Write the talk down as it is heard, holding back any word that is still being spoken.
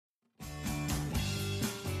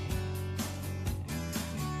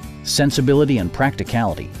sensibility and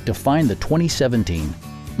practicality define the 2017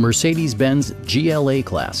 Mercedes-Benz GLA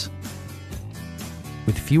Class.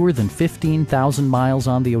 With fewer than 15,000 miles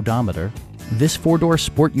on the odometer, this four-door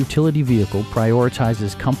sport utility vehicle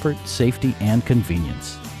prioritizes comfort, safety, and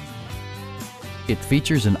convenience. It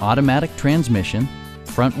features an automatic transmission,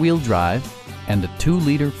 front-wheel drive, and a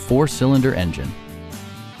 2-liter 4-cylinder engine.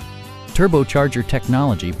 Turbocharger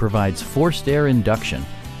technology provides forced air induction,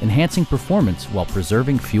 enhancing performance while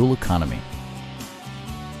preserving fuel economy.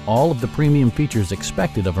 All of the premium features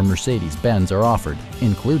expected of a Mercedes-Benz are offered,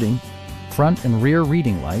 including front and rear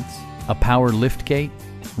reading lights, a power liftgate,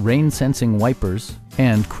 rain-sensing wipers,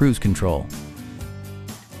 and cruise control.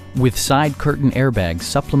 With side curtain airbags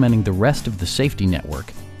supplementing the rest of the safety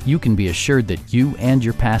network, you can be assured that you and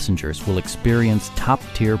your passengers will experience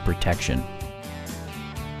top-tier protection.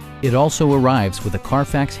 It also arrives with a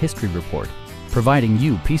Carfax history report, providing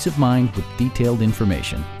you peace of mind with detailed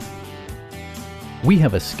information. We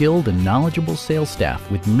have a skilled and knowledgeable sales staff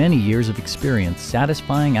with many years of experience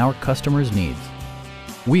satisfying our customers' needs.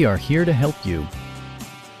 We are here to help you